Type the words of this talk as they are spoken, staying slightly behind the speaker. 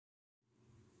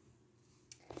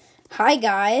Hi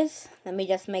guys, let me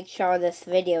just make sure this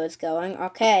video is going.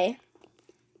 Okay,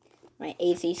 my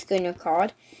AZ screen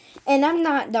record. And I'm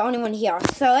not the only one here.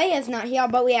 Soleil is not here,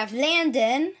 but we have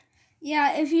Landon.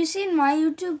 Yeah, if you've seen my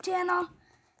YouTube channel,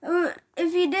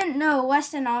 if you didn't know,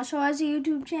 Weston also has a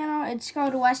YouTube channel. It's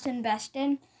called Weston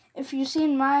Beston. If you've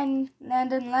seen mine,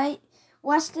 Landon Light,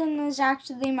 Weston is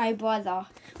actually my brother.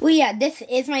 Well, yeah, this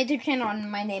is my YouTube channel, and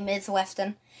my name is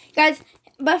Weston. Guys,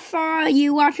 before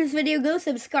you watch this video, go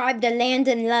subscribe to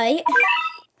Landon Light.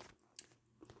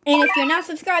 And if you're not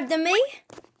subscribed to me,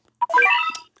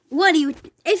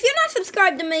 if you're not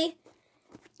subscribed to me,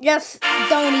 just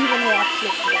don't even watch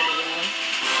this video.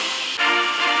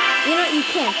 You know, you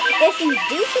can. If you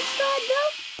do subscribe,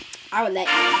 though, I will let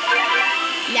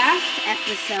you. Last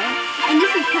episode, and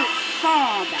this is part 4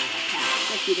 Battle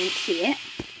Cats, if you didn't see it.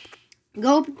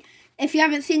 If you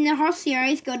haven't seen the whole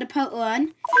series, go to part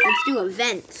 1. Let's do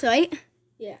events, right?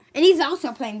 Yeah. And he's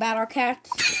also playing Battle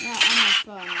Cats. Yeah, on my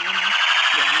phone.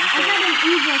 I got an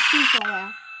evil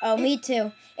super. Oh, me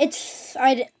too. It's,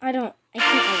 I can't remember.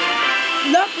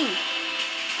 Lucky.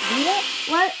 Beat it?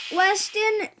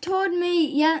 Weston told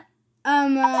me,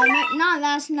 not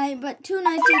last night, but 2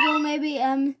 nights ago, maybe,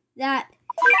 that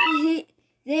I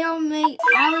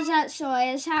was at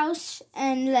Sawyer's house,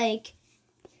 and, like,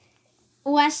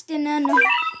 Weston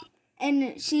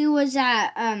and she was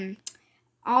at,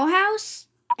 our house,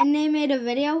 and they made a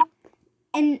video,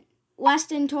 and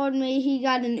Weston told me he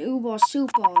got an Uber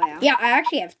Super Rare. Yeah, I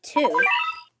actually have 2.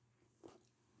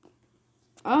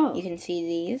 Oh. You can see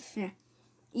these. Yeah.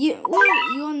 You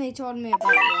only told me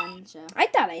about one, so. I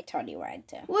thought I told you I had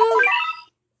 2.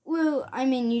 Well, I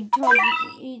mean, you told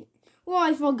me. Well,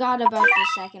 I forgot about the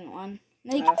second one.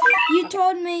 Like, you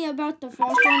told me about the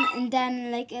first one, and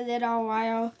then, like, a little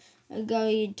while ago,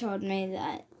 you told me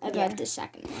that about the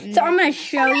second one. So I'm going to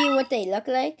show you what they look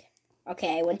like.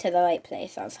 Okay, I went to the right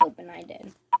place. I was hoping I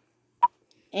did.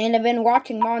 And I've been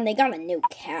watching more, and they got a new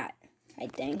cat, I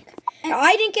think.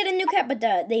 I didn't get a new cat, but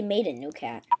they made a new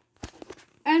cat.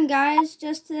 And guys,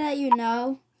 just to let you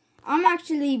know, I'm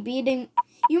actually beating.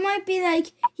 You might be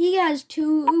like, he has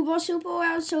 2 Uber Super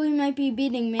Rares, so he might be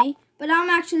beating me. But I'm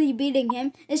actually beating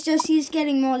him. It's just he's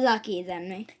getting more lucky than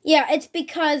me. Yeah, it's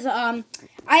because I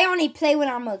only play when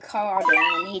I'm recording,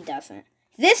 and he doesn't.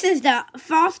 This is the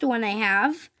first one I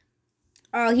have.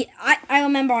 Oh, I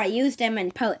remember I used him in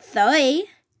part 3.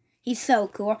 He's so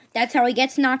cool. That's how he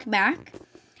gets knocked back.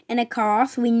 And of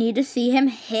course, we need to see him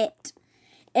hit.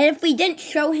 And if we didn't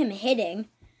show him hitting,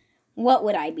 what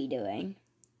would I be doing?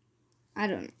 I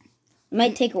don't know. It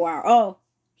might take a while. Oh,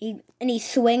 he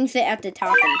swings it at the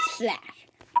top and slash.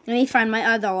 Let me find my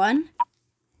other one.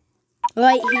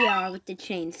 Right here with the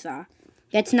chainsaw.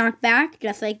 Gets knocked back,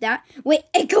 just like that. Wait,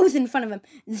 it goes in front of him.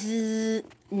 Zzz,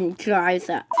 and drives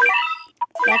up.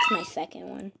 That's my second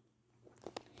one.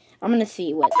 I'm going to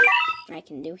see what I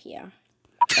can do here.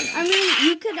 I mean,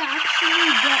 you could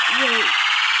actually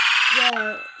get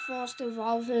the first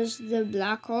evolvers, the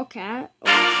Black Hole Cat. Or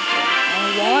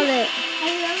wallet.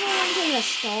 Have you ever went to the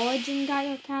storage and got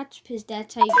your cats? Because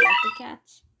that's how you get the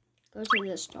cats. Go to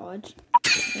the storage.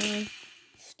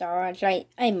 Storage,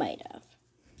 I might have.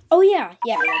 Oh, yeah.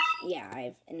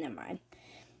 Never mind.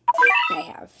 I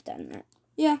have done that.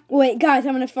 Yeah. Wait, guys,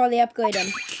 I'm going to fully upgrade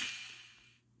him.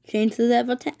 Change to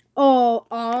level 10. Oh,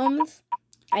 arms.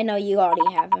 I know you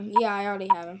already have him. Yeah, I already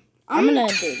have him. I'm going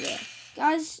to do this.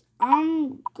 Guys,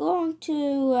 I'm going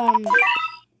to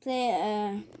play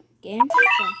a game.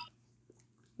 So.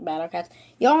 Battle Cats.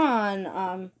 You're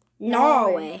on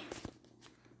Norway.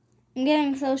 I'm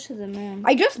getting close to the moon.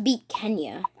 I just beat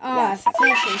Kenya.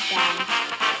 Fish is dying.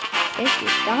 Fish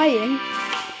is dying?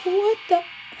 What the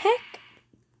heck?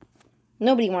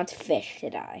 Nobody wants fish to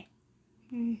die.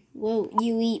 Well,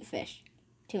 you eat fish.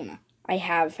 Tuna. I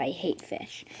hate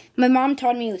fish. My mom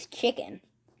told me it was chicken.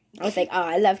 I was like, oh,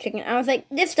 I love chicken. I was like,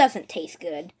 this doesn't taste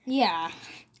good. Yeah.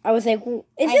 I was like, well,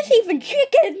 is this even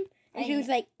chicken? And she was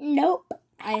like, nope.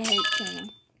 I hate tuna.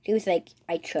 She was like,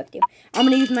 I tricked you. I'm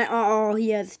going to use my,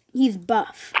 he's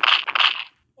buff.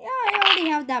 Yeah, I already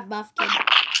have that buff kid.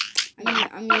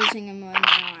 I'm using him right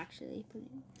now, actually.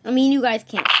 I mean, you guys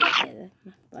can't see it.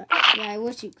 But yeah, I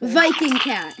wish you could. Viking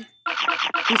cat.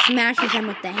 He smashes him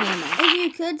with the hammer. If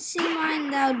you could see mine,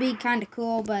 that would be kind of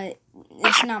cool, but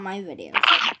it's not my video.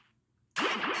 So.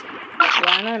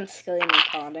 Yeah, and I'm screen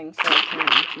recording, so I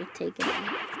can't actually take it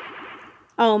off.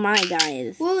 Oh, my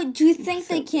guys. Well, do you think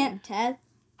they can't tell?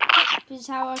 Because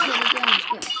how else would the game is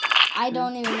good? I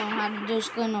don't even know how to do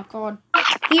screen record.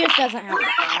 He just doesn't have the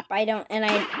app.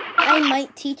 I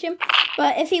might teach him.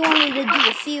 But if he wanted to do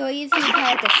a series, he'd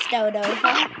have to start over.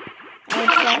 I would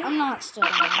say. I'm not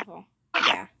starting over.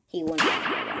 Yeah. He wouldn't want to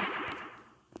go there.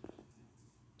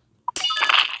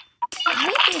 I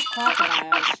hate those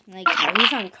crocodiles. Like, Oh,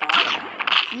 he's on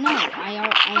crocodile. no,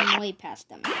 I'm way past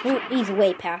them. Oh, he's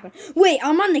way past him. Wait,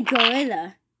 I'm on the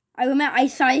gorilla. I remember I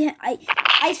saw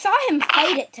him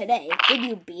fight it today. Did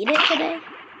you beat it today?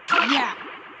 Yeah,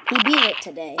 He beat it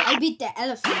today. I beat the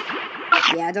elephant.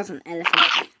 Yeah, that's an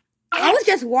elephant. I was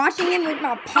just watching him with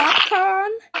my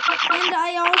popcorn. And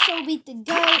I also beat the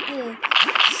goat, the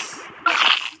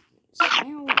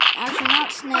snail. Actually,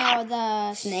 not snail,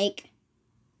 the... Snake.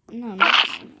 No, not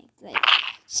snake. Like,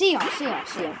 seal.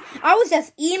 I was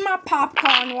just eating my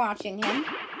popcorn watching him.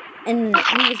 And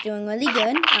he was doing really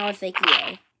good. I was like,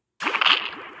 yay.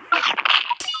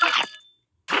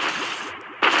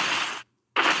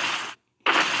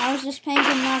 How's this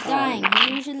penguin not dying?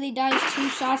 He usually dies 2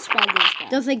 shots by these guys.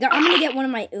 Just like, I'm going to get one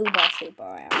of my Uber Super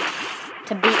out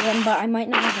to beat him, but I might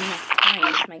not have enough time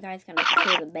because my guy's going to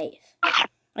kill the base.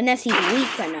 Unless he's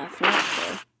weak enough not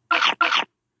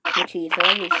to. Which he's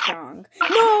really strong.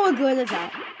 No, a gorilla's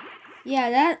out.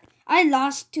 Yeah, I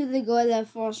lost to the gorilla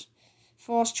first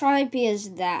try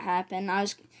because that happened.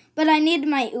 But I need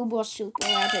my Uber Super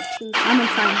at a 2 I'm going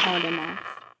to try and hold him off.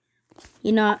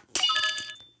 You know what?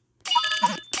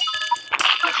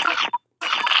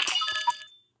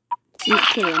 You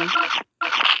kill him.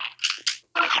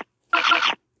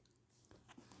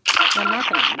 I'm not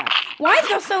gonna come back. Why is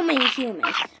there so many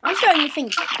humans? I'm starting to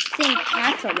think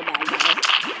cats are the bad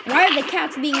guys. Why are the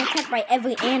cats being attacked by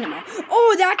every animal?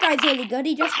 Oh, that guy's really good.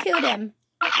 He just killed him.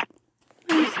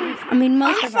 I mean,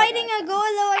 most I'm of our fighting guys- a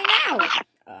gorilla right now.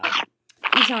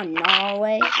 He's on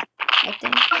Norway, I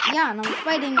think. Yeah, and I'm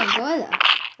fighting a gorilla,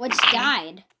 which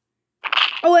died.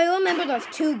 Oh, I remember there's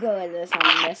 2 gorillas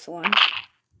on this one.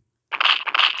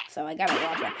 So I gotta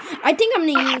watch it. I think I'm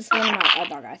gonna use one of my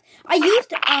other guys. I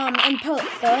used in Poet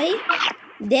 3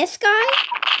 this guy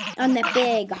on the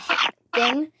big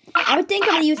thing. I would think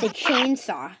I'm gonna use the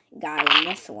chainsaw guy in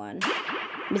this one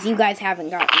because you guys haven't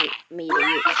got me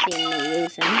to see me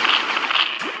use him.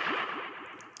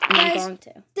 And I'm Guys, going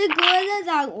to. The gorilla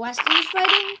that Weston's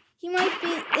fighting,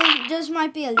 it just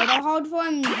might be a little hard for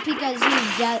him because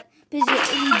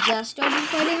he just started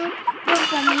fighting him. But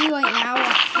for me right now,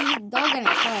 they're gonna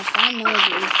crush. I know his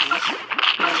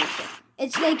weakness.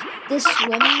 It's like the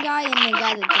swimming guy and the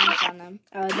guy that jumps on them.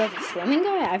 Oh, there's a swimming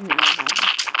guy? I've never had him.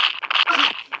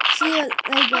 See,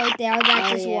 like right there, that Oh,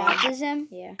 just yeah. watches him.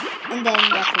 Yeah. And then,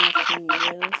 Watching his team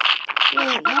lose.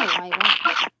 wait, no, I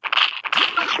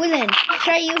won't. Well then,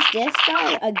 should I use this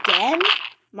guy again?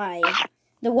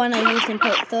 The one I used in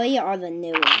Poet 3 or the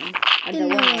new one? Or The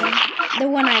new one. The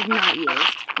one I've not used.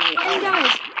 And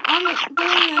guys, I'm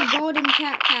doing a golden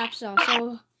cat capsule,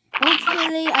 so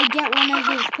hopefully I get one of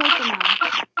his Pokemon.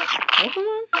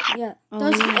 Pokemon? Yeah. Oh,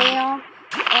 There's yeah. Air,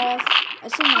 Off, I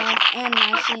see Off, and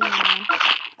I see Nine.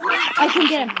 I can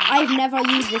get him. I've never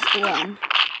used this one.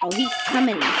 Oh, he's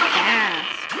coming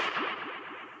fast.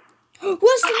 Weston,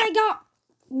 I got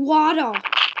water.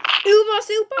 Uber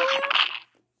Super?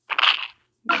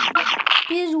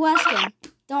 Here's Weston.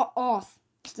 They're off.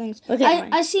 Things. Look at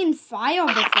mine. I seen fire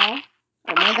before.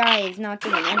 Oh, my guy is not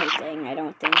doing anything, I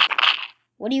don't think.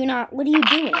 What are you doing? You're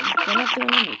not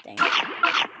doing anything.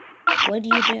 What do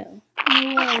you do?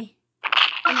 No way.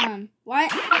 Come on. Why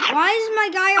is my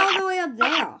guy all the way up there?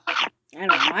 I don't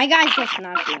know. My guy's just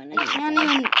not doing anything.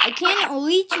 I can't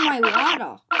reach my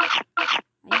water.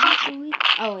 I have to reach.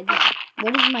 Oh, there.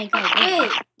 What is my guy doing?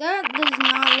 Wait, that does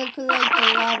not look like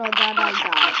the water that I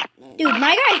got. Dude,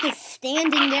 my guy's just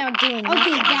standing there doing Okay,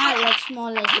 nothing. that looks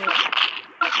more like it.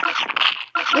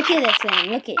 Look at this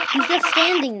thing. Look at he's just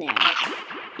standing there.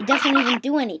 He doesn't even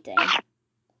do anything.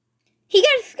 He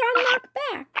just got knocked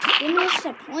back. Then what's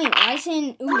the point? Why is he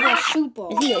an Uber Super?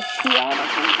 Is he a shield or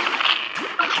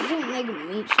something? Isn't like a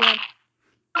meat shield?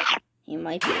 He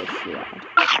might be a shield.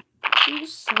 Who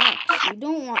sucks? You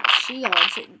don't want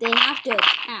shields. They have to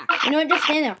attack. You know what? Just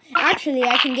stand there. Actually,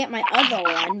 I can get my other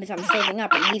one because I'm saving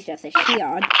up and he's just a shield.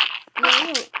 Yeah,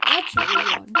 that's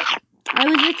weird. I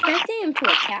was expecting him to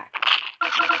attack.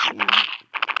 Yeah.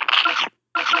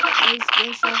 Is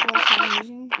this your first time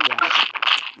using? Yeah.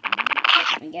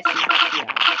 I guess he's a shield.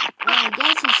 Well, I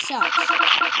guess he sucks.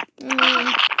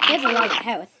 He has a lot of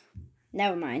health.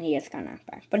 Never mind, he just got knocked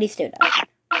back. But he still does.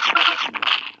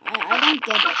 I don't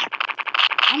get it.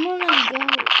 I'm gonna go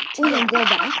to We can go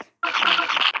back.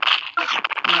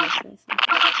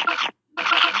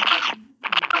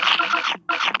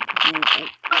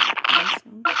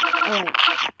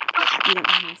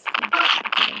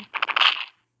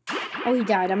 Oh, he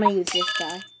died. I'm gonna use this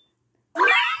guy.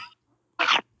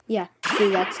 Yeah, see,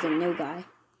 that's the new guy.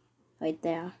 Right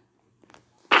there.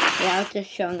 Yeah, I was just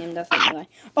showing him doesn't do it.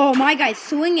 Oh, my guy's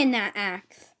swinging that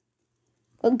axe.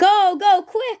 Well, go,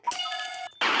 quick.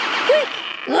 Quick,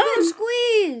 Go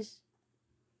squeeze.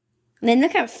 And then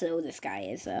look how slow this guy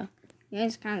is, though.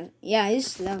 Yeah, he's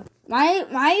slow.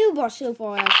 My U-boat super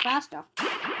oil is faster.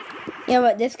 Yeah,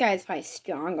 but this guy is probably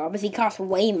stronger, but he costs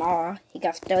way more. He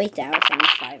costs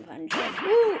 3,500.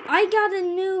 Ooh, I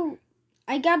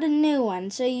got a new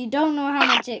one, so you don't know how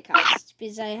much it costs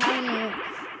because I haven't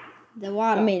the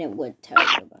water. I mean, it would tell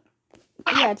you, but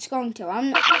yeah, it's going to.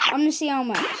 I'm gonna see how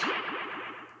much.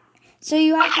 So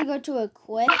you have to go to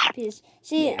equip because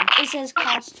see it says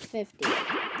cost 50.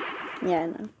 yeah, I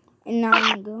know. And now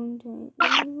I'm going to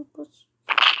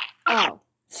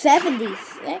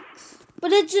 76.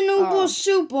 But it's an Uber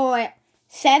super.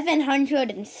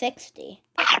 760.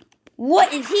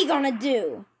 What is he gonna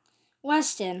do?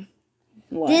 Weston.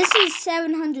 What? This is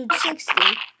 760.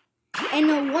 And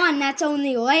the one that's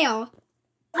only rare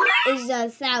is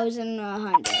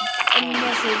 1,100. And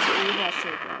this is Uber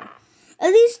super. At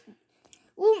least,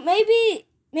 well, maybe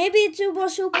it's Uber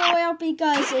super rare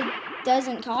because it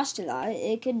doesn't cost a lot.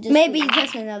 It could just Maybe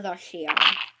just another shield.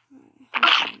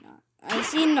 I've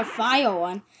seen the fire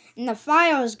one, and the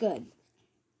fire is good.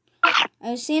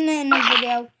 I've seen it in the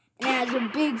video, and it has a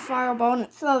big fireball and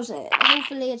it throws it.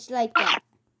 Hopefully it's like that.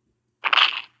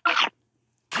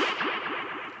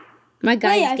 My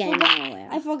guy's Wait, getting nowhere.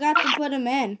 I forgot to put him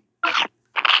in.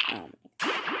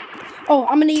 Oh,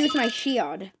 I'm gonna use my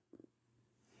shield.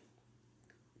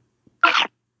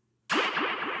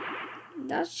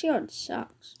 That shield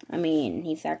sucks. I mean,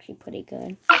 he's actually pretty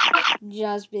good.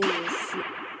 Just because.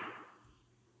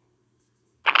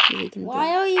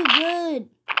 Why? Are you good?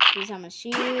 Because I'm a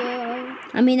shield.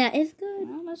 I mean, that is good.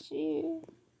 I'm a shield.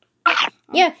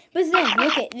 Yeah, but then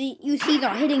look at you see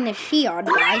they're hitting the shield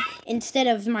guy instead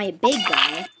of my big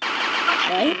guy,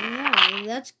 right? Yeah,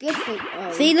 that's good for you.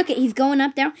 Oh. See, look at he's going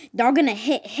up there. They're gonna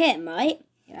hit him, right?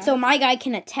 Yeah. So my guy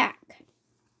can attack.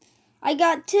 I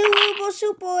got 2 Uber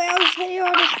super elves here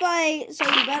to fight, so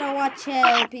you better watch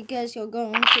out because you're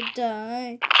going to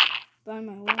die by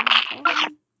my water,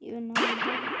 even though it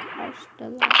doesn't cost a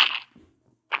lot.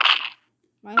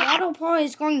 My water party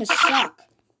is going to suck.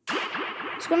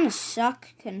 It's going to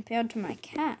suck compared to my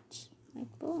cats.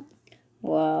 Like, boy.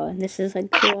 Whoa, this is a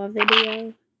cool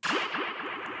video.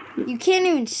 You can't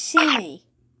even see me.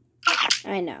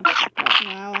 I know.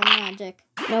 Wow, I'm magic.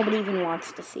 Nobody even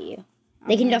wants to see you.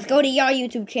 They can just go to your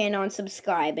YouTube channel and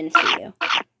subscribe and see you.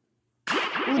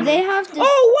 Well, they have to.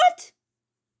 Oh, what?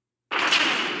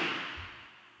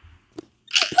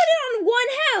 He put it on 1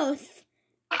 health.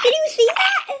 Did you see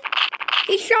that?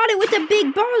 He shot it with a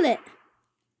big bullet.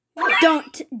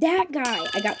 That guy.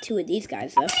 I got 2 of these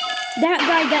guys, though. That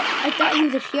guy that I thought he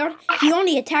was a shield, he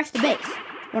only attacks the base.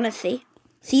 Wanna see?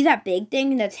 See that big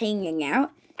thing that's hanging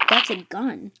out? That's a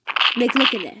gun. Like,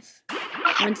 look at this.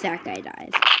 Once that guy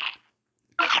dies.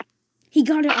 He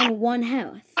got it on 1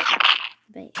 health.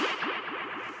 Base.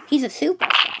 He's a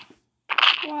superstar.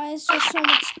 Why is there so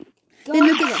much guns? Then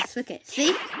look at this. Look at it.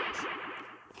 See?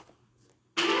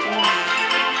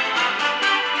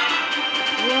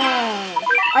 Whoa.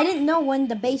 I didn't know when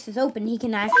the base is open, he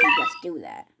can actually just do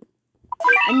that.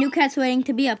 A new cat's waiting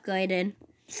to be upgraded.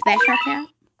 Special cat?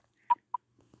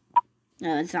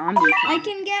 Zombie cat. I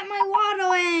can get my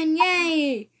water in.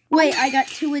 Yay. Wait, I got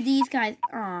 2 of these guys.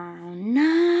 Oh,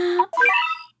 no.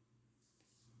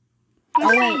 Oh,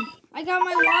 wait. I got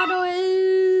my water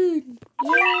in.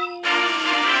 Yay.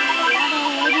 Water,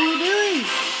 what are you doing?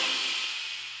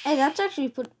 Hey, that's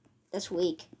actually that's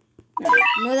weak.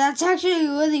 No, that's actually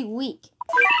really weak.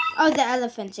 Oh, the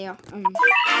elephant's here.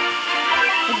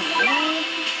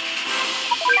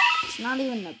 It's not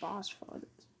even the boss for it.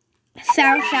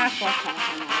 South Africa.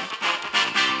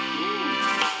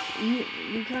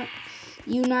 You got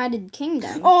United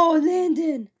Kingdom. Oh,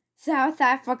 Landon. South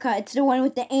Africa. It's the one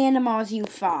with the animals you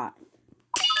fought.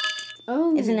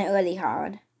 Oh. Isn't it really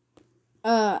hard?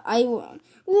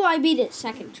 I beat it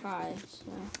second try. So.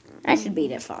 I should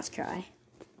beat it first try.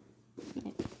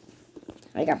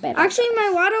 I got better. Actually, my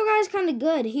water guy's kind of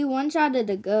good. He one-shotted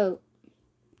a goat.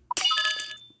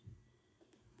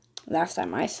 Last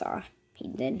time I saw, he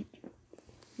didn't.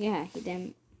 Yeah, he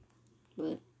didn't.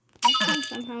 But this time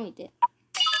somehow he did.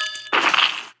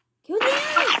 Kill the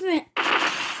elephant!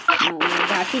 Oh my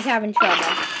gosh, he's having trouble.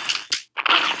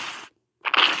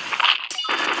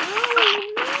 Oh,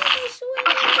 no, I swear,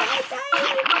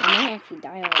 I might actually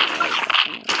die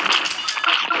already.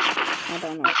 I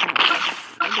don't know how.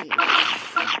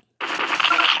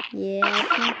 Yeah,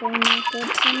 it's not going that good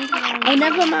for me. Oh,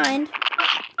 never mind.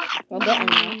 We're getting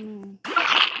there.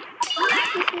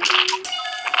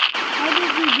 How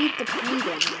did you beat the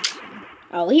penguin.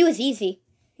 Oh, he was easy.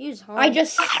 He was hard. I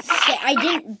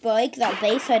didn't break that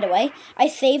base right away. I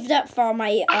saved up for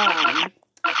my guy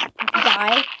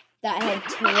that had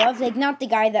 2 of, like not the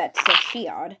guy that's the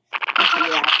shield, which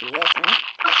he actually isn't.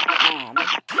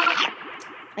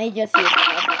 I just used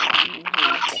the other one, and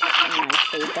I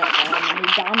saved up for him, and he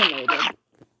dominated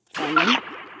for me.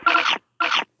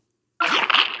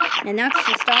 And that's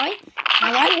the story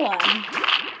how I won.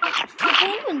 The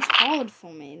penguin's hard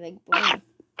for me, like boy.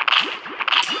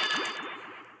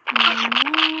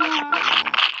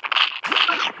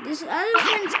 This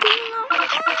elephant's killing all my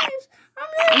guys.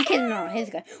 I'm killing all his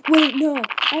guys. Wait, no, I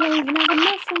don't even have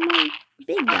enough for my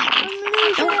big guys.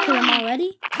 Don't kill them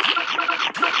already. I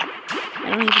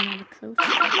don't even have a clue. No, I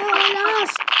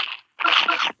lost.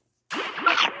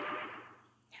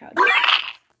 How do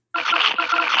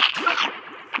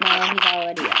No, he's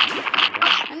already on.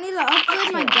 I need to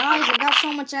upgrade my guys. I got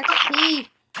so much XP.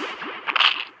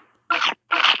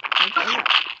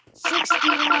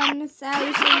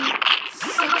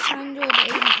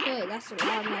 61,683. That's a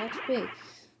lot of XP.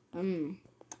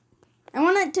 I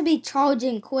want it to be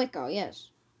charging quicker, yes.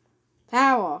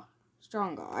 Power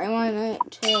stronger. I want it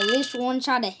to at least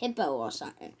one-shot a hippo or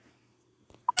something.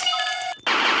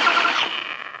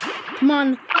 Come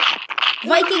on.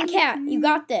 Viking cat, you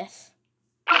got this.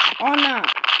 Or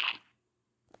not.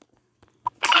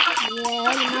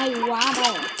 Yeah, my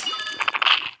waddle.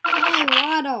 My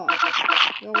waddle.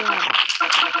 Your waddle.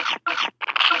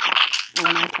 Oh,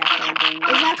 my cat's are doing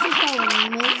It's good. actually called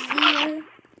Mizzier.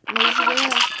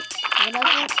 Whatever. I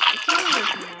can't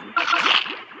remember.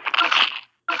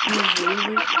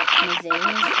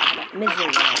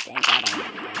 Missouri, I think. I don't know.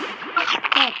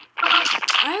 But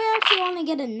I actually want to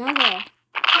get another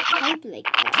type like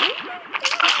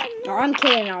that. Oh, I'm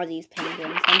killing all these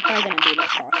penguins. I'm probably gonna beat it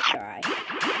first try.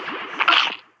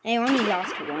 I only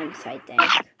lost once, I think.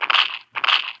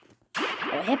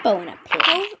 A hippo and a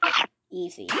pig.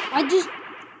 Easy.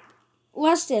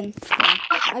 Weston,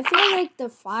 I feel like the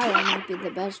fire might be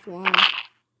the best one.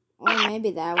 Or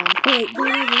maybe that one. Wait, do you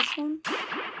know this one?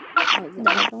 Oh, The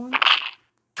other one?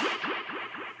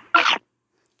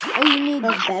 Oh, you need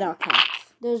Those better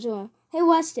cats. those one. Hey,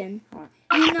 Weston,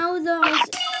 you know those...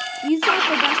 You thought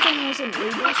the best one was an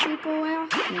Uber Super Whale?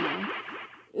 No.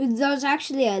 There's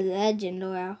actually a Legend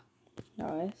Whale.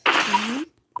 Nice.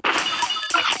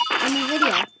 In the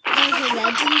video, there's a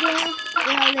Legend Whale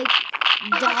where, like,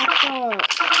 Dr.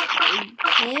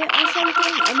 Pitt or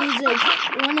something, and he's, like,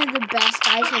 one of the best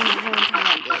guys in the whole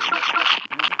entire game.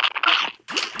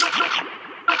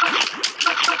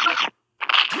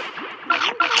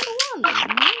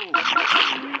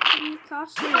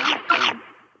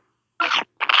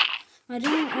 I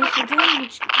forget how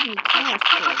much it costs.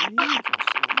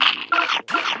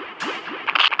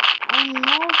 I'm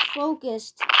more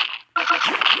focused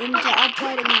into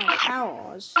upgrading my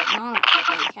powers, not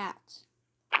my cats.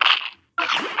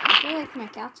 I feel like my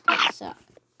cats kind of suck.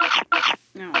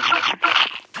 No.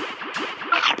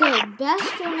 The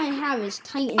best one I have is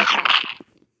Titan Cat.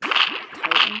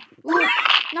 Titan. Well,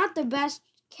 not the best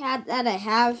cat that I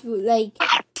have, like,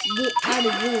 out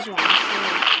of these ones.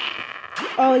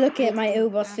 Oh, look at my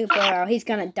Uber Super Whale. He's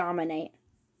gonna dominate.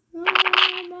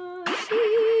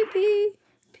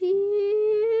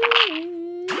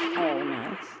 Oh,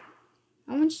 nice.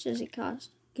 How much does it cost?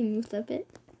 Can you flip it?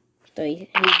 He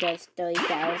does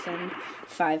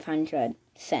 3,500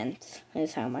 cents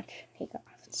is how much he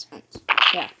costs. Cents.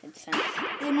 Yeah, it's cents.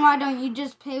 Then why don't you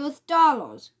just pay with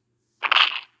dollars?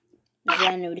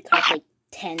 Then it would cost like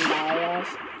 $10.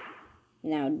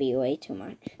 And that would be way too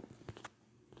much.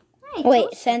 Hey, Wait,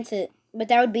 close. cents is, but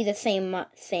that would be the same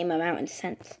amount in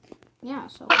cents. Yeah,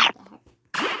 so what the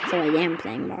heck? So I am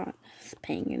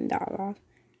paying in dollars.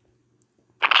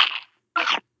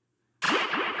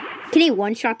 Can he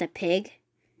one-shot the pig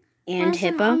and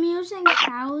Listen, hippo? I'm using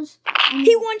cows.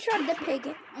 He one-shot the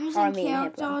pig. I'm using and hippo.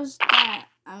 characters that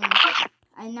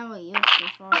I never used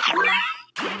before. So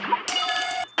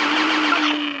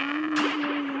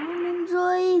Almond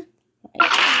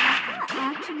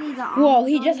Actually, the Whoa, Almond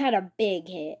he Joy. just had a big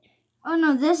hit. Oh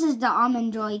no, this is the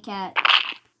Almond Joy cat.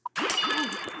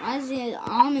 Why is it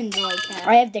Almond Joy cat?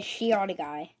 I have the shield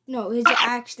guy. No, it's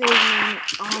actually named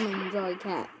Almond Joy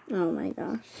cat. Oh my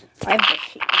gosh. I have the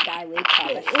guy we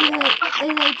call the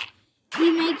shield. He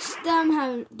makes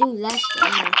them do less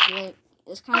damage.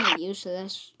 It's kind of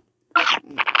useless.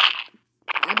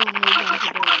 I don't need them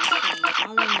to do less damage.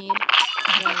 All I need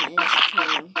them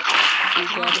is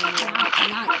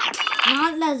to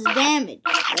not less damage.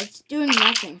 That's doing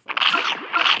nothing for me.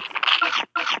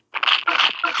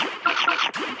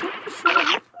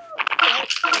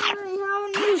 How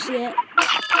don't use it.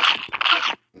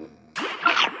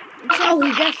 Oh,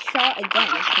 he just shot again.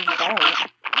 His ball.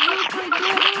 Oh my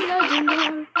god,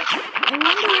 legendary. I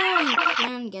wonder how you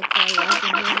can get the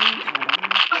legendary.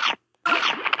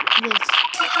 This.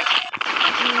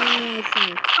 I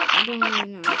think. I don't really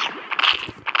know.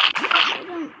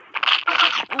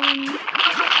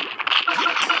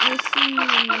 I see.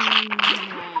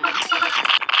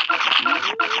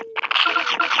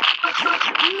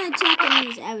 I'm not checking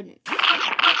his evidence.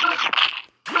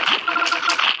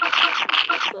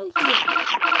 Oh, yeah.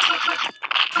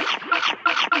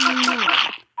 No.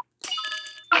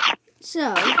 So,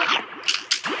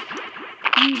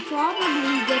 you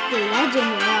probably get the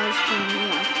legend rouse from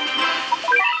there.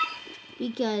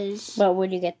 Because... But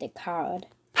where'd you get the card?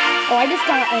 Oh, I just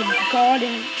got a guard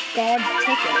ticket.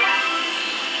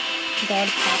 Guard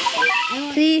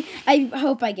capture. See, I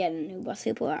hope I get a new bus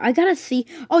super. I gotta see.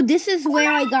 Oh, this is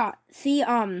where I got. See,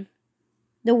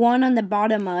 the one on the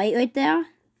bottom right there.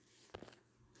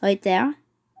 Right there.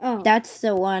 Oh. That's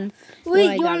the one.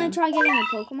 Wait, you want to try getting a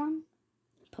Pokemon?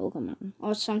 Pokemon.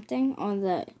 Or something? Or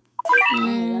the...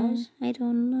 I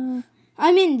don't know.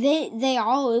 I mean, they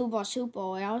all Uber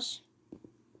Super Whales.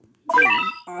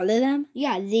 All of them?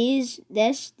 Yeah, these,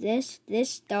 this, those.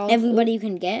 Everybody you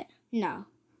can get? No.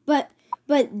 But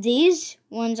these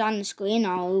ones on the screen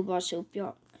are Uber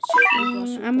Super.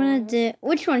 I'm gonna do...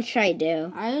 Which one should I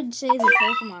do? I would say the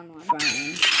Pokemon one. Fine.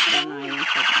 Then I am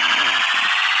Pokemon.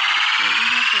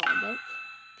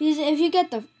 Because if you get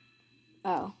the...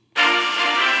 Oh.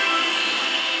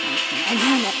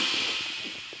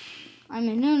 I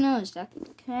mean, who knows? That could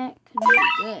be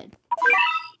good.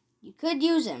 You could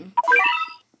use him.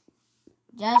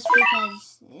 Just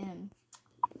because...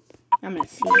 I'm gonna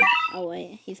see. Oh,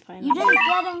 wait. He's probably You didn't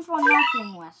get him for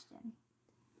nothing, Weston.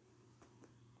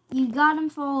 You got him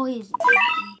for a reason.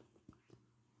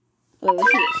 Wait,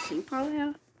 was he a super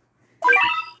whale?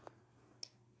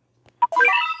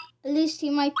 At least he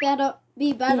might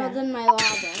be better than my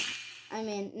Lava. I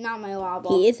mean, not my Lava.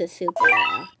 He is a super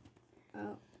whale.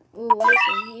 Oh,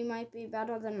 Weston, he might be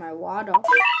better than my Water.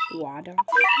 Water?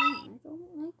 I don't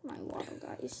like my Water,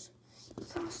 guys.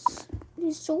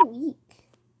 He's so weak.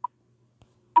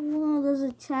 Oh, there's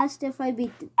a chest if I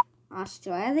beat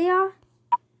Australia?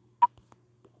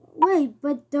 Wait,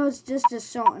 but there's just a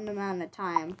certain amount of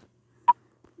time.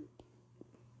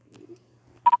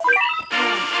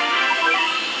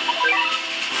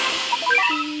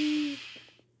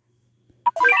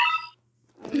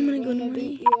 I'm gonna go to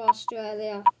beat you,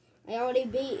 Australia. I already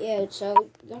beat you, so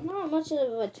you're not much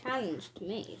of a challenge to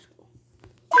me.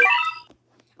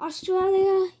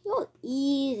 Australia, you're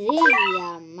easy,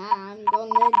 man. I'm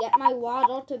gonna get my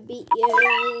Waddle to beat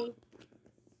you.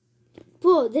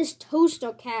 Bro, this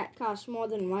toaster cat costs more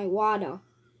than my Waddle.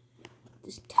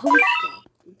 This toaster.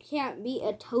 You can't beat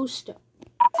a toaster.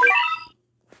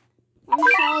 I'm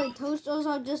sorry, toasters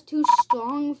are just too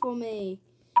strong for me.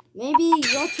 Maybe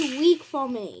you're too weak for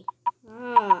me.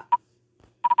 I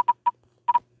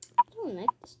don't like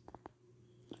this.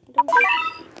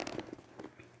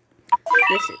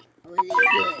 This is a really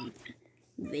good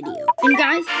video. And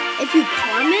guys, if you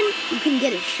comment, you can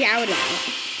get a shout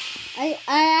out. I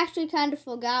actually kind of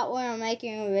forgot when I'm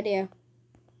making a video.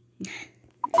 I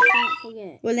can't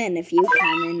forget. Well then, if you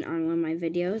comment on one of my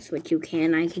videos, which you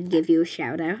can, I could give you a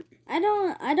shout out. I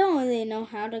don't really know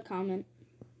how to comment.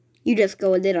 You just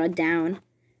go a little down,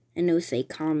 and it'll say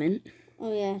comment.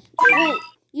 Oh yeah. Wait,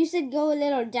 you said go a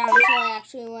little down, so I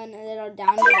actually went a little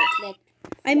down, but I clicked.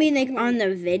 I mean, like on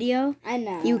the video, I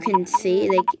know. you can see,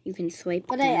 like you can swipe.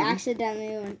 But down. I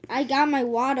accidentally went. I got my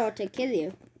Waddle to kill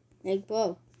you. Like,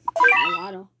 bro. My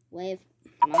Waddle. Wave.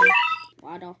 Come on.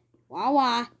 Waddle.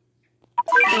 Wawa.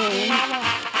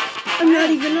 I'm not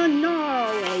even on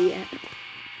Norway yet.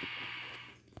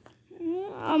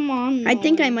 I'm on. I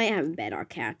think I might have better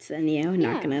cats than you,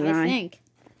 not gonna lie. I think.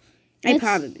 I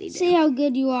probably do. See how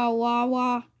good you are,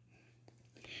 Wawa.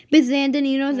 But Zandon,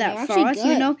 you know that forest, good.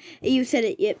 you know? You said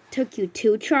it took you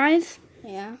 2 tries?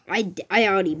 Yeah. I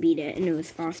already beat it, and it was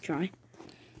first try.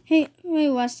 Hey,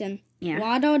 Weston. Yeah.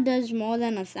 Waddle does more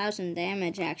than 1,000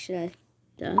 damage, actually.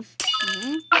 Does?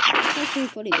 Mm-hmm. That's actually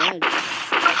pretty good.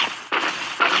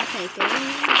 I'll take it.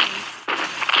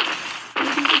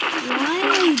 Why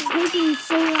are you taking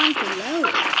so long to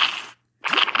load?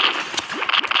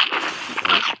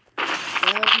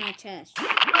 Where's my chest?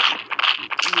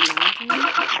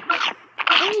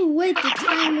 Oh, wait, the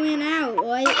time went out,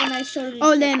 right? And I started...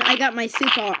 Oh, then I got my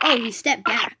super... Oh, he stepped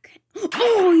back.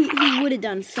 Oh, he would have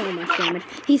done so much damage.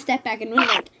 He stepped back and went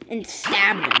like, and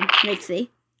stabbed him. Let's see.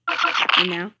 And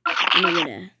now? And he would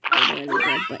have really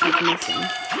good, but he's missing.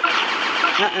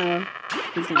 Uh-oh.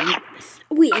 He's gonna...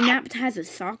 Wait, and that has a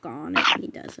sock on it. He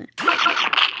doesn't.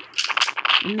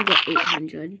 I'm gonna get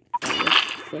 800 for this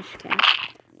fish cat.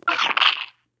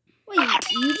 Wait,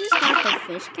 you just got the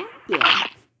fish cat? Yeah.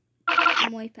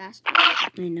 I'm way past it.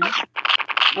 I know.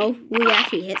 Oh, we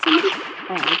actually hit somebody? Oh,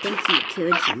 I think he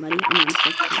killed somebody. I mean,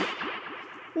 fish cat.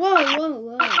 Whoa. I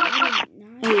didn't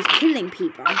know. Oh, he's killing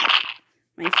people.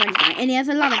 My friend guy. And he has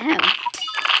a lot of health.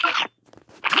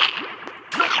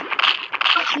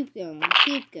 Keep going. My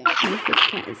fish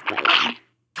cat is biting.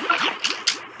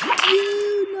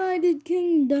 United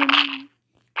Kingdom.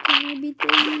 Can I beat the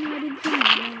United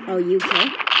Kingdom? Oh, UK?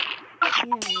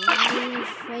 Yeah, I was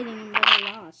fighting but I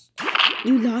lost.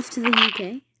 You lost to the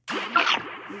UK?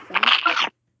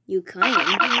 Ukraine?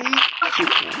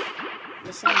 UK.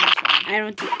 The same. I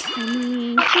don't think... I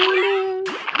mean, kind of.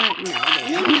 But no,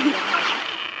 they don't.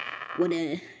 What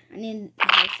a... I need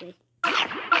healthy. I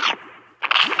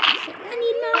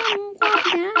need my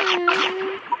water.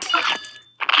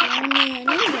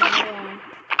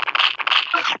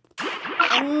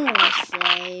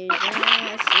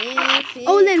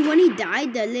 Oh, then when he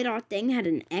died, the little thing had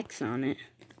an X on it.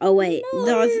 Oh, wait.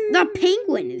 No. The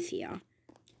penguin is here.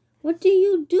 What do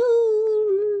you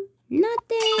do?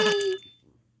 Nothing.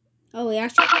 Oh,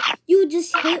 you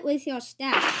just hit with your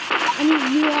staff. I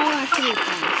mean, you all actually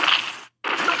fast.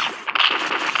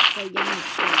 So you're not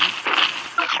fast.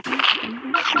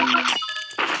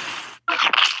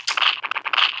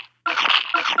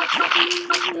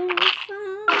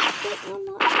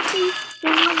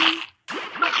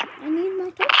 I need my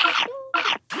touchstone.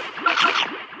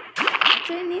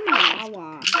 Actually, I need my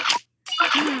Wawa.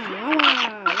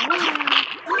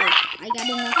 I got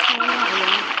enough for Wawa.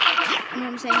 You know what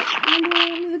I'm saying? I'm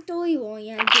doing the victory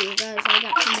oriented because I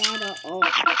got some water. Oh,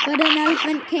 but an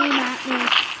elephant came at me.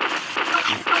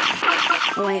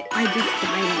 Oh, wait. I just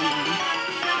died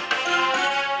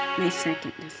on my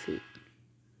second defeat.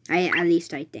 At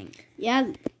least I think.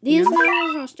 Yeah, these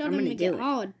levels are I'm starting gonna to get do it.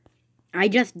 hard. I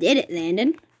just did it,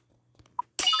 Landon.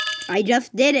 I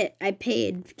just did it. I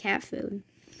paid cat food.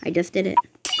 I just did it.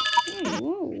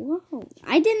 Whoa.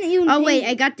 I didn't even. Oh, wait.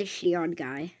 I got the shield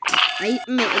guy. I think I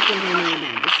made a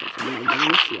bad decision by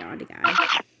getting the shield guy.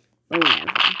 But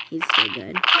whatever. He's still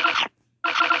good.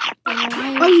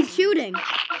 Oh, he's shooting.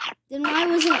 Then why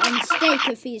was it a mistake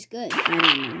if he's good? I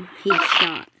don't know. He's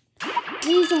shot.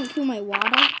 Please don't kill my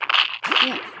water.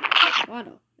 Yes,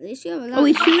 water. At least you have a lot. Oh,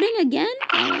 he's of shooting again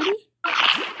already?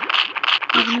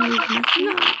 Even though he's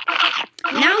missing?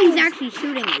 Now he's actually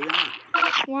shooting a lot.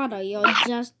 water. You're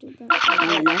just.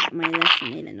 My left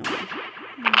made a noise.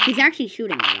 He's actually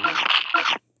shooting a lot.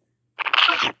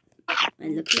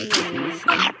 It looks like he's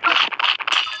missing.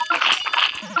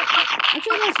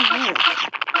 Actually, that's my left.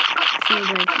 So,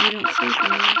 but you don't see my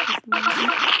left.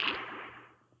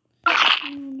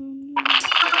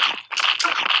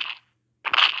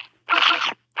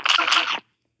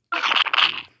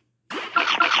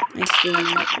 I still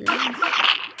not this.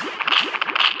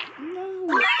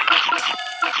 No.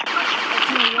 It's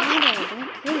my water.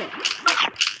 Don't kill it.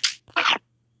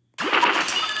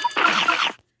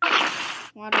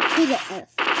 Water to the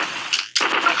earth.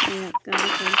 Yeah,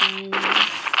 guys, I'm dying.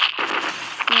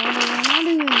 Water, we're not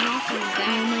even knocking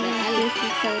down. Oh my god, this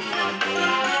is so hard,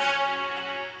 dude.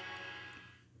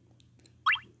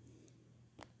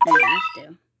 I have to.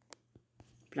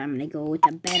 But I'm gonna go with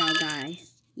the better guy.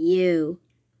 You.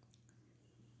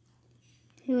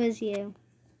 Who is you?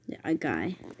 A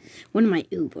guy. One of my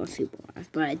Uber superstars,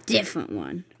 but a different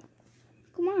one.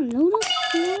 Come on, load up.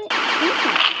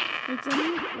 It's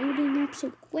not loading up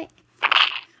so quick.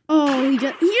 Oh, he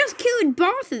just killed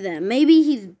both of them. Maybe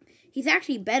he's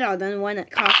actually better than the one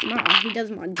that costs more. He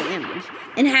does more damage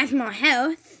and has more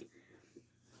health.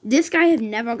 This guy has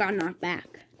never got knocked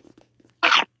back.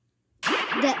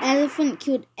 The elephant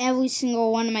killed every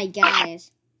single one of my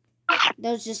guys.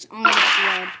 That was just on the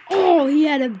field. Oh, he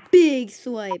had a big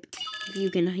swipe. If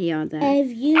you can hear that.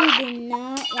 If you do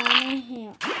not want to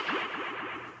hear.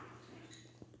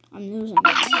 I'm losing.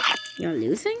 You're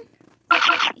losing?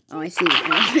 Oh, I see the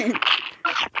elephant.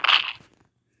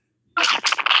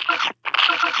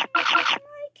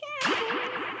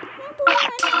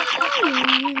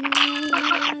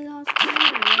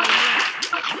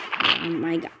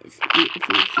 My guys, if you see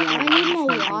I need more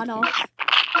water.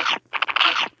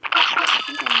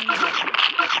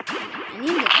 I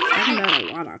need the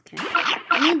fire. Water, okay.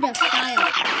 I need the fire.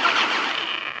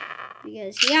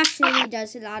 Because he actually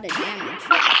does a lot of damage.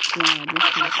 Wow, this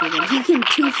guy's so good. He can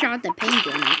two-shot the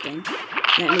penguin, I think.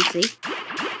 Let me see.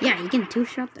 Yeah, he can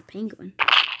two-shot the penguin.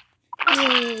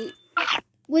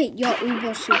 Wait, Wait, your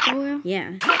Uber Super Whale?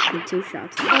 Yeah, with 2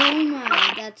 shots. Oh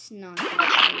my, that's not good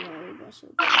for your Uber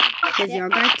Super Whale. Does your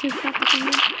guy 2 shots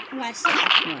again? Weston.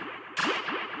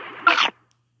 What?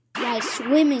 My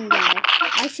swimming guy.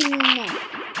 Actually, no.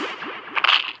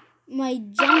 My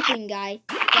jumping guy,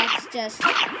 that's just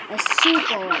a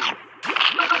Super Whale. 2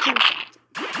 shots.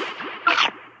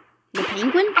 The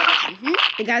penguin? Mm-hmm.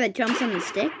 The guy that jumps on the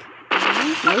stick?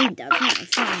 No, he doesn't. I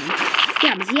saw him.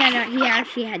 Yeah, but he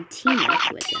actually had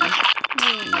teammates with him. And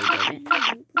he did it.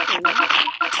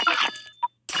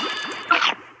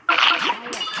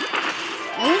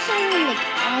 I wish I had like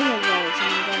all of those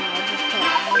and then I'll just put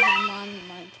all of them on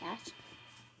my cats.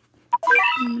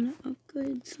 I'm gonna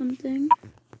upgrade something.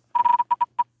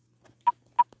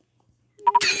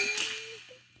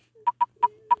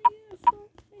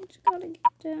 It's gotta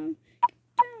get down.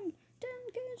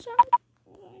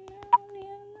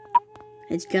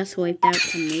 It's just wiped out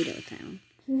Tomato Town.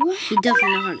 What? He doesn't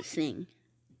know how to sing.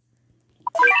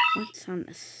 What's on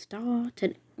the star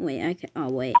today? Wait, I can. Oh,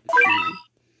 wait. Never mind.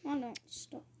 Oh no,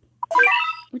 stop.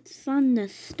 What's on the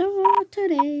star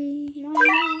today? No.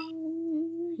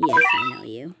 Yes, I know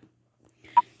you.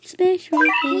 Special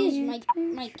Here's cat.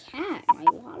 my cat, my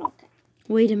waddle cat.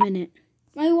 Wait a minute.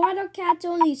 My waddle cat's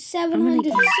only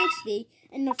 760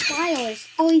 and the file is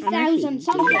I'm actually 3,000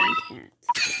 something. getting cats.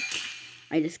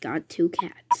 I just got 2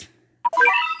 cats.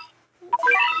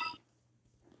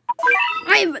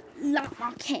 I have a lot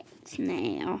more cats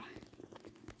now.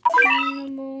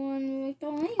 Number 1 with the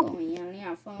Lego.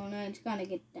 Yeah, Fortnite's gotta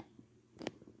get that.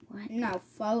 What? No,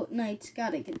 Fortnite's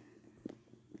gotta get.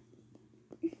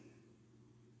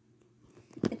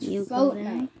 It's You go Fortnite.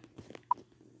 down.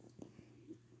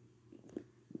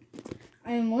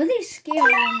 I'm really scared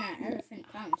when that elephant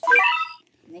comes.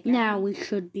 Now we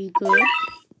should be good.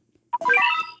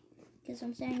 Because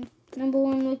I'm saying number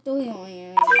 1 with the Lego.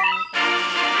 You're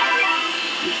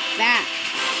fat.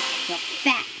 You're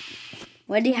fat.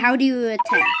 How do you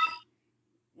attack?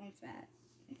 I'm fat.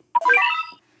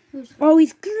 Who's fat? Oh,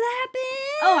 he's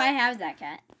clapping. Oh, I have that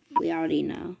cat. We already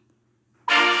know.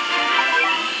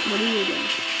 What are you doing?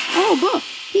 Oh, look.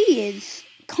 He is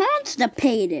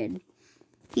constipated.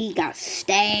 He got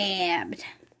stabbed.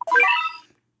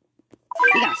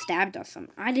 He got stabbed or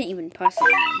something. I didn't even press on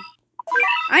him.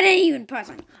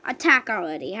 Attack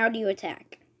already. How do you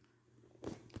attack?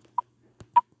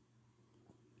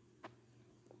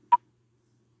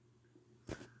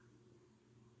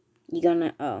 You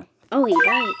gonna... Oh, he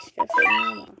bites. Just like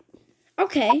normal.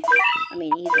 Okay. I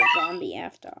mean, he's a zombie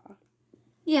after all.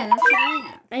 Yeah, that's what I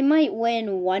have. I might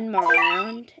win 1 more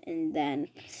round and then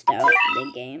start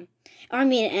the game. I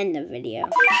mean, end the video.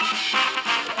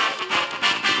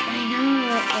 I know,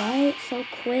 right? So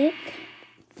quick.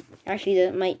 Actually,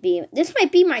 this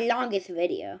might be my longest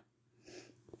video.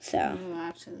 So. Oh,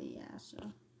 actually, yeah,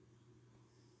 so.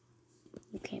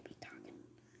 You can't be talking.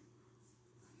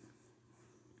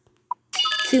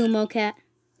 Sumo cat.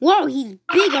 Whoa, he's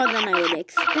bigger than I would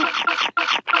expect.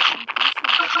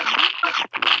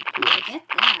 Get that.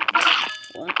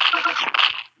 What?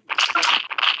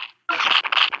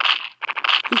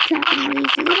 He's trapping all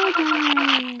these little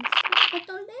guys. But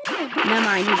the little. Never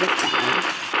mind, he just died.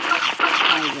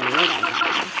 By the little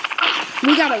guys.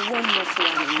 We gotta win this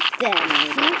one and then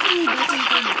maybe. Actually, doesn't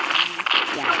do much.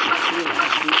 Yeah, I can see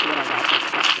that. These little guys are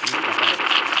crushing the boat.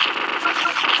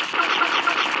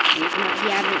 He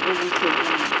hasn't even killed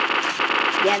one.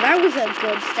 Yeah, that was a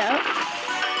good start.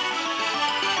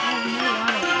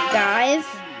 Guys,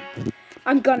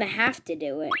 I'm gonna have to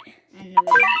do it.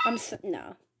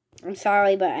 No. I'm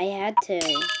sorry, but I had to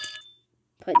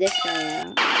put this guy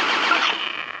out.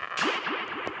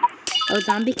 Oh,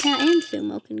 Zombie Cat and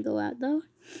Sumo can go out, though.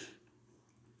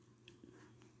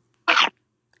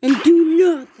 And do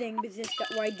nothing because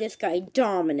this guy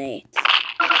dominates.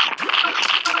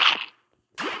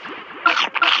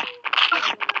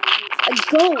 A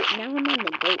goat! Now I'm on the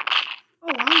goat.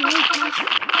 Oh, I'm way past it.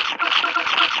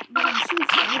 But I'm still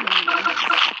fighting them.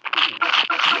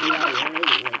 Yeah, you're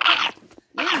really way past him.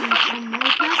 Yeah, I'm way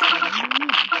past them.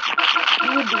 You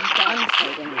would be done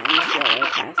fighting them if you're way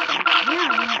past them. Yeah,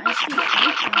 but I still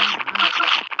fight them.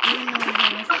 Even though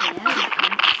they're with the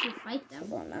elephant, I still fight them.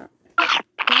 Well, not.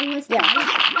 They're with the Yeah,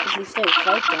 elephant. if you still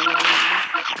fight them.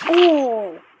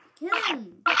 Oh! Kill him.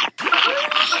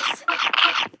 Please!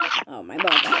 Oh, my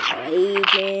ball guy's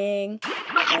raging.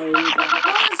 There was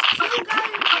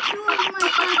two of my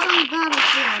cats on the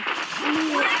battlefield. And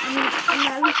the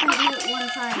elephant hit one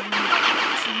time and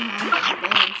somehow hit my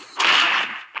base.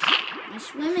 My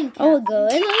swimming cat. Oh, a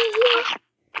gorilla here?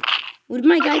 Would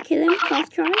my guy kill him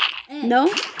first try? No?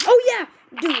 Oh, yeah!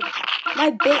 Dude, my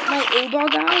Uber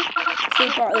guy,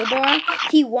 Super Uber,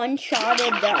 he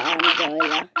one-shotted the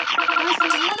gorilla. Listen,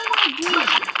 what am I doing?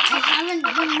 I haven't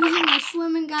been using my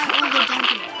swimming guy or the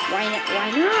jumping guy. Why not?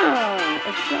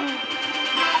 It's wrong.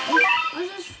 I was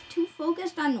just too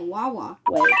focused on Wawa.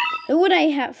 Wait, who would I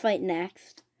have fight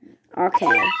next?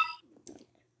 Okay.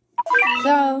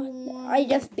 So, I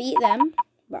just beat them,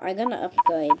 but I'm gonna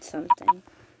upgrade something.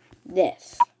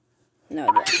 This.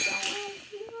 No, this.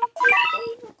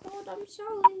 I'm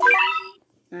sorry.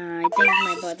 I think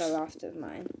my brother lost his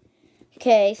mind.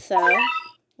 Okay, so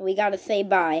we gotta say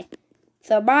bye.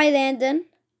 So bye, Landon.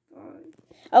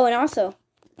 Oh, and also,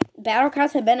 Battle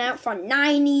Cards have been out for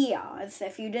 9 years,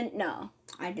 if you didn't know.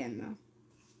 I didn't know.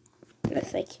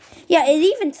 It's like, yeah, it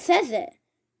even says it.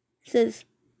 It says,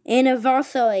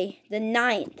 anniversary, the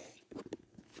 9th.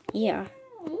 Yeah.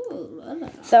 Ooh,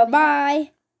 So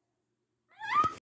bye.